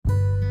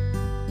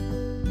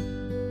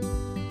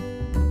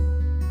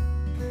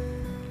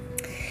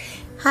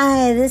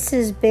Hi, this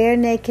is Bare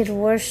Naked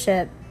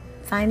Worship,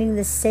 finding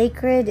the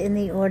sacred in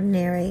the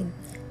ordinary.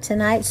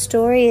 Tonight's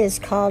story is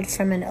called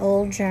From an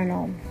Old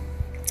Journal.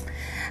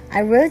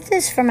 I wrote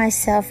this for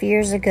myself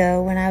years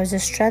ago when I was a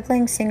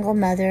struggling single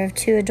mother of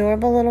two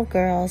adorable little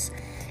girls,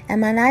 and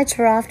my nights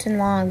were often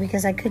long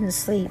because I couldn't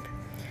sleep.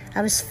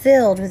 I was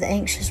filled with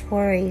anxious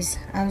worries.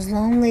 I was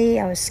lonely.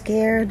 I was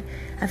scared.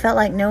 I felt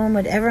like no one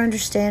would ever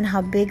understand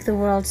how big the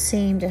world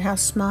seemed and how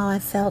small I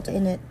felt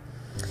in it.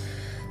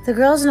 The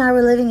girls and I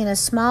were living in a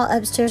small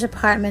upstairs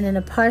apartment in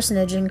a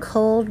parsonage in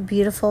cold,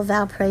 beautiful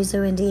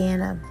Valpo,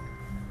 Indiana.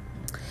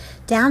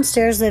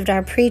 Downstairs lived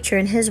our preacher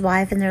and his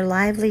wife and their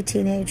lively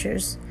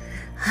teenagers.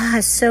 I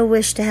so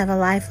wished to have a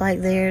life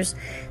like theirs.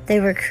 They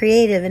were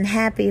creative and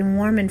happy and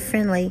warm and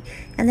friendly,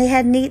 and they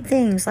had neat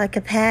things like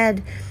a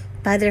pad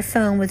by their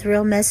phone with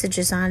real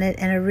messages on it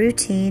and a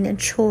routine and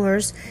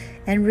chores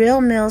and real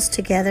meals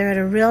together at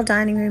a real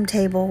dining room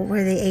table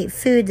where they ate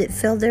food that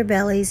filled their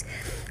bellies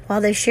while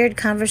they shared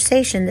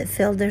conversation that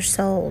filled their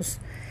souls.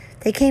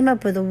 They came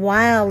up with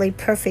wildly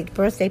perfect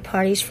birthday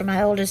parties for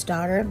my oldest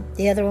daughter.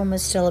 The other one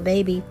was still a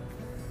baby.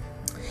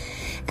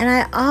 And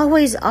I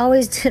always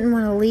didn't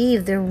want to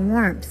leave their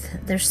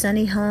warmth, their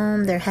sunny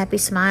home, their happy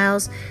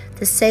smiles,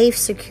 the safe,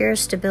 secure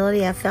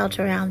stability I felt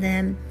around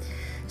them.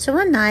 So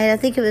one night, I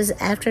think it was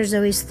after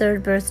Zoe's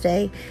third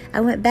birthday, I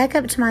went back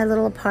up to my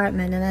little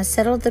apartment and I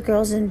settled the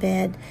girls in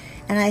bed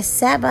and I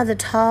sat by the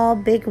tall,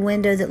 big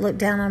window that looked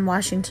down on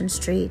Washington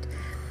Street.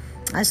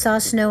 I saw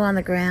snow on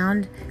the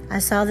ground. I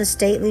saw the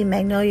stately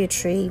magnolia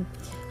tree.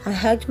 I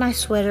hugged my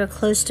sweater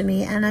close to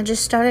me, and I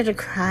just started to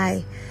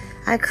cry.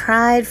 I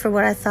cried for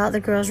what I thought the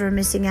girls were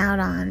missing out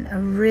on, a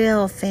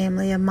real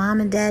family, a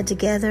mom and dad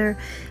together,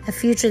 a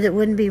future that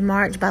wouldn't be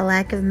marked by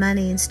lack of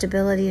money and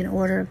stability and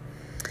order.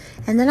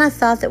 And then I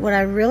thought that what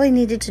I really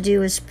needed to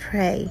do was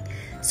pray.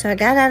 So I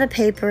got out a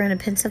paper and a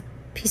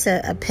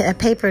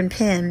paper and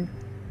pen,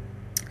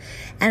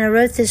 and I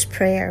wrote this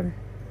prayer.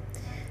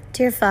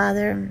 Dear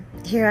Father,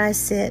 here I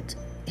sit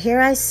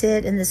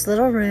in this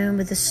little room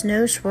with the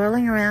snow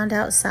swirling around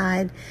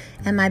outside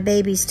and my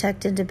babies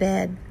tucked into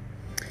bed.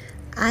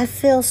 I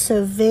feel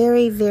so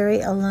very,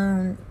 very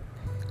alone.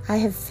 I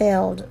have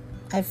failed.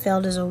 I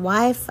failed as a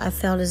wife. I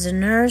failed as a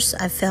nurse.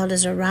 I failed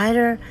as a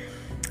writer.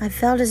 I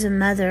failed as a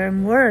mother.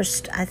 And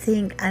worst, I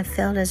think I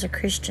failed as a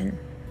Christian.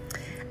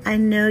 I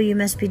know you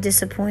must be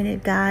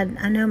disappointed, God.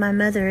 I know my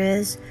mother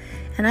is.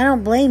 And I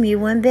don't blame you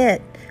one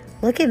bit.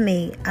 Look at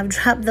me. I've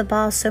dropped the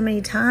ball so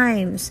many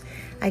times.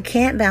 I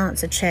can't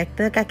balance a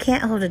checkbook. I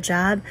can't hold a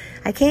job.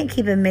 I can't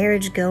keep a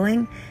marriage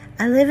going.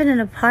 I live in an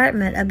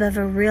apartment above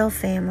a real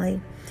family,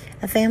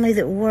 a family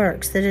that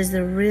works, that is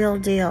the real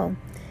deal.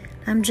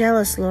 I'm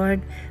jealous,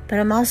 Lord, but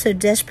I'm also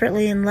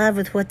desperately in love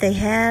with what they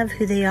have,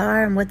 who they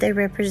are, and what they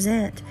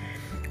represent.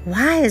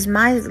 Why is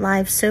my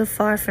life so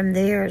far from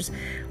theirs?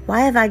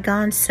 Why have I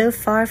gone so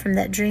far from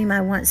that dream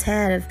I once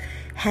had of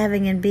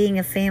having and being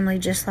a family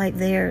just like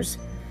theirs?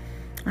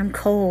 I'm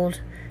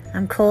cold.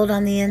 I'm cold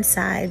on the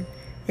inside.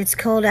 It's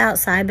cold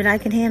outside, but I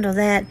can handle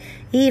that.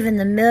 Even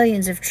the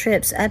millions of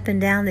trips up and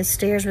down the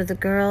stairs with the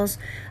girls,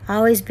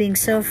 always being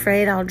so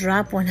afraid I'll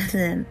drop one of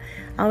them.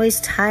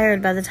 Always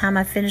tired by the time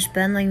I finish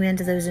bundling them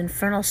into those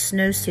infernal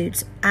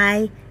snowsuits.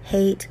 I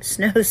hate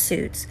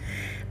snowsuits.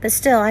 But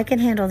still, I can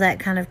handle that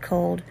kind of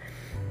cold.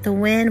 The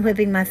wind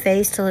whipping my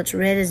face till it's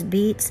red as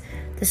beets,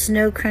 the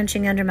snow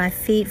crunching under my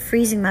feet,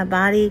 freezing my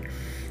body,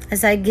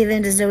 as I give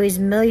in to Zoe's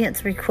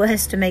millionth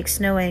request to make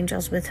snow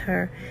angels with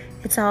her.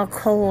 It's all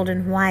cold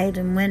and white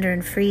and winter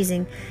and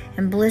freezing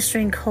and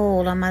blistering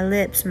cold on my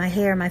lips, my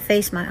hair, my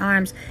face, my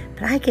arms,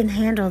 but I can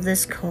handle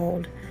this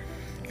cold.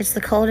 It's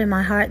the cold in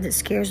my heart that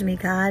scares me,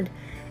 God.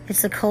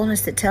 It's the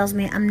coldness that tells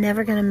me I'm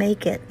never going to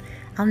make it.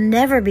 I'll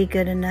never be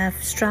good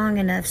enough, strong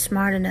enough,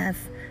 smart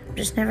enough. I'm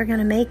just never going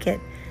to make it.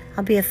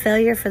 I'll be a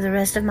failure for the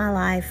rest of my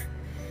life.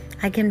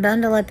 I can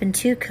bundle up in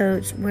 2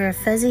 coats, wear a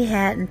fuzzy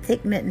hat and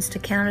thick mittens to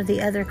counter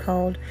the other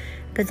cold,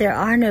 but there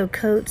are no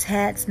coats,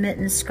 hats,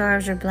 mittens,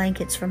 scarves, or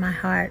blankets for my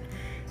heart.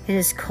 It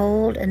is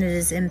cold and it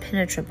is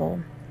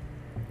impenetrable.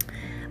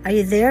 Are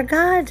you there,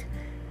 God?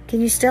 Can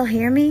you still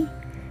hear me?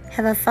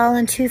 Have I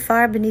fallen too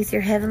far beneath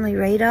your heavenly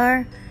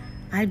radar?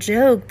 I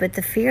joke, but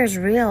the fear is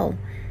real.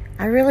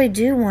 I really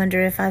do wonder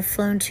if I've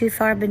flown too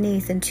far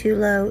beneath and too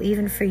low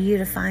even for you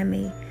to find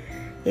me.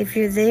 If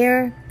you're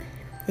there,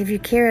 if you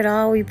care at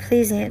all, will you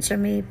please answer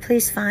me?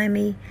 Please find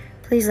me.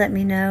 Please let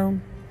me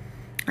know.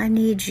 I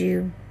need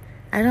you.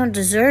 I don't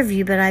deserve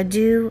you, but I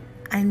do.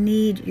 I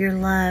need your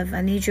love.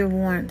 I need your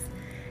warmth.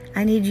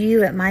 I need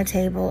you at my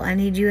table. I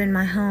need you in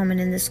my home and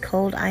in this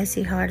cold,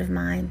 icy heart of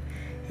mine.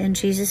 In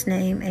Jesus'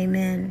 name,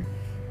 amen.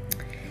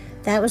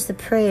 That was the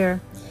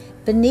prayer.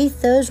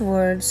 Beneath those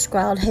words,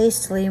 scrawled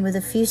hastily and with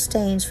a few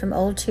stains from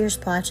old tear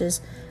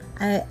splotches,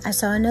 I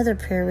saw another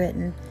prayer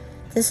written.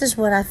 This is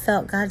what I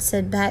felt God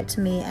said back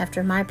to me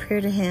after my prayer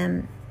to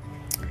him.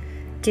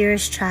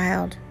 Dearest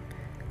child,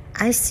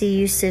 I see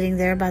you sitting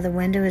there by the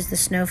window as the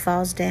snow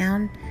falls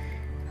down.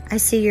 I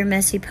see your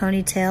messy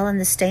ponytail and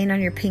the stain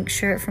on your pink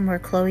shirt from where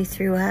Chloe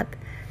threw up.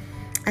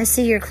 I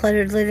see your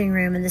cluttered living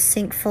room and the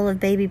sink full of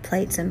baby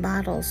plates and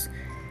bottles.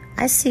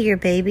 I see your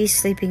baby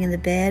sleeping in the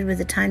bed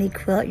with a tiny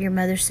quilt your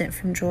mother sent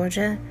from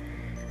Georgia.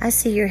 I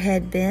see your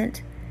head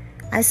bent.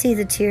 I see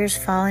the tears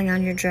falling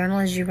on your journal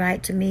as you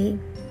write to me.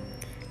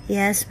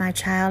 Yes, my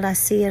child, I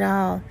see it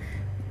all,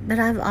 but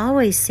I've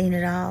always seen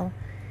it all.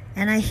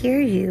 And I hear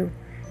you.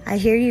 I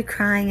hear you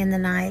crying in the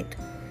night.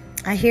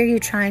 I hear you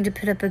trying to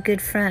put up a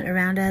good front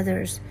around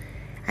others.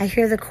 I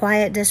hear the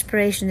quiet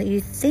desperation that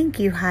you think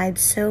you hide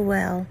so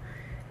well.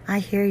 I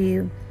hear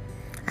you.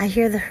 I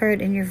hear the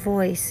hurt in your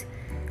voice.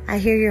 I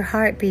hear your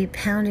heartbeat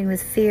pounding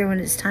with fear when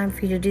it's time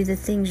for you to do the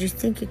things you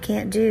think you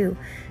can't do,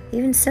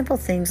 even simple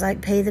things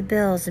like pay the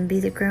bills and be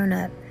the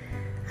grown-up.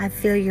 I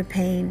feel your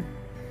pain.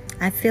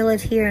 I feel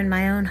it here in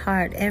my own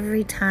heart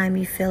every time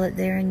you feel it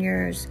there in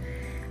yours.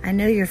 I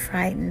know you're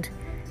frightened.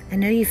 I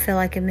know you feel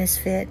like a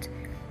misfit.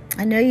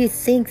 I know you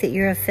think that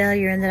you're a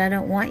failure and that I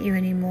don't want you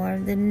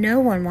anymore, that no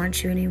one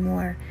wants you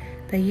anymore.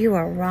 But you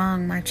are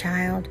wrong, my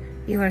child.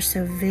 You are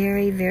so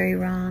very, very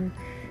wrong.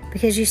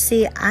 Because you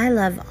see, I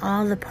love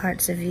all the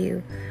parts of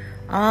you,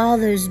 all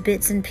those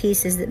bits and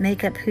pieces that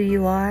make up who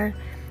you are,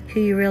 who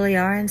you really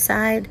are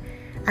inside.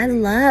 I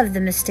love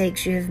the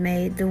mistakes you have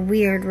made, the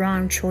weird,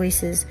 wrong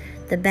choices,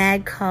 the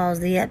bad calls,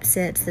 the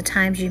upsets, the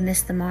times you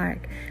missed the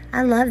mark.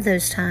 I love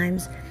those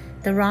times,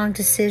 the wrong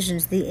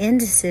decisions, the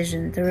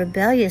indecision, the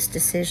rebellious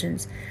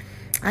decisions.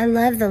 I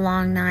love the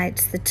long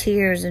nights, the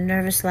tears and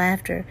nervous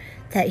laughter,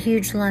 that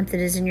huge lump that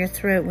is in your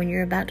throat when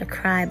you're about to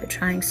cry but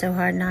trying so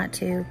hard not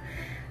to.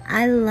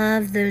 I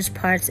love those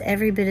parts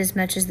every bit as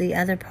much as the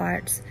other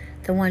parts,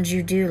 the ones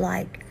you do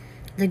like,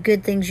 the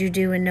good things you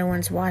do when no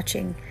one's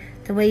watching,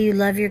 the way you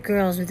love your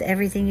girls with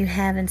everything you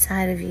have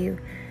inside of you,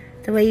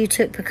 the way you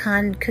took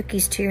pecan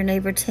cookies to your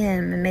neighbor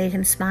Tim and made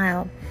him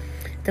smile,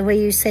 the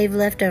way you save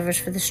leftovers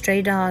for the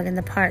stray dog in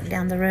the park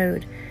down the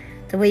road,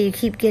 the way you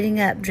keep getting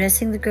up,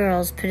 dressing the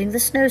girls, putting the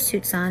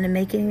snowsuits on and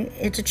making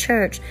it to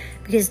church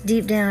because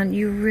deep down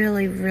you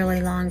really, really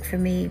long for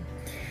me.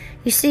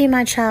 You see,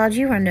 my child,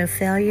 you are no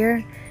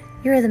failure.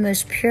 You are the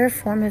most pure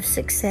form of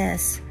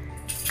success.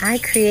 I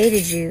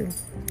created you.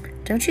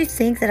 Don't you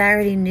think that I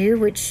already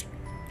knew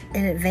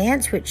in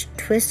advance which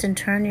twist and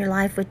turn your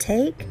life would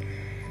take?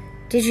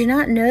 Did you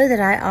not know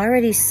that I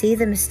already see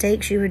the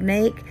mistakes you would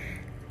make?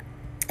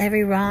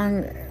 Every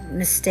wrong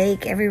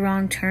mistake, every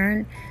wrong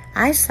turn.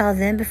 I saw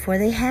them before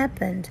they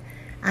happened.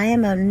 I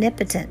am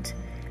omnipotent.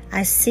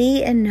 I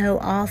see and know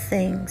all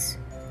things.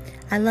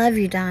 I love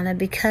you, Donna,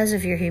 because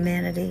of your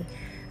humanity.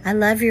 I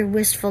love your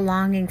wistful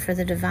longing for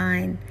the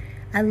divine.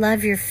 I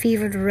love your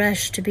fevered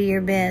rush to be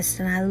your best,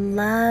 and I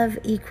love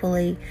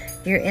equally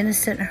your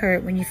innocent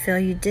hurt when you feel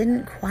you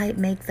didn't quite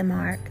make the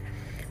mark.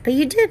 But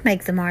you did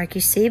make the mark,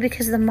 you see,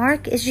 because the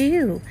mark is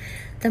you.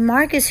 The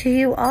mark is who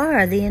you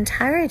are, the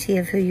entirety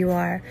of who you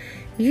are.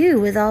 You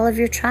with all of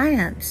your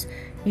triumphs.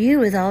 You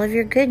with all of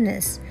your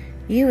goodness.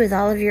 You with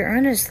all of your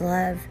earnest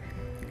love.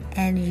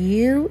 And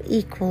you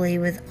equally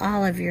with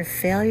all of your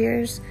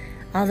failures,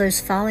 all those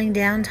falling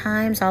down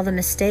times, all the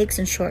mistakes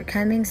and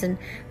shortcomings and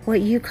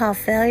what you call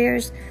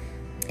failures.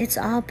 It's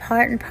all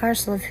part and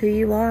parcel of who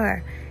you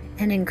are.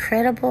 An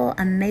incredible,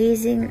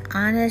 amazing,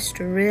 honest,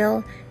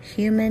 real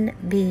human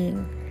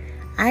being.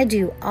 I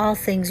do all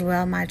things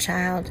well, my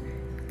child.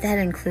 That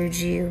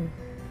includes you.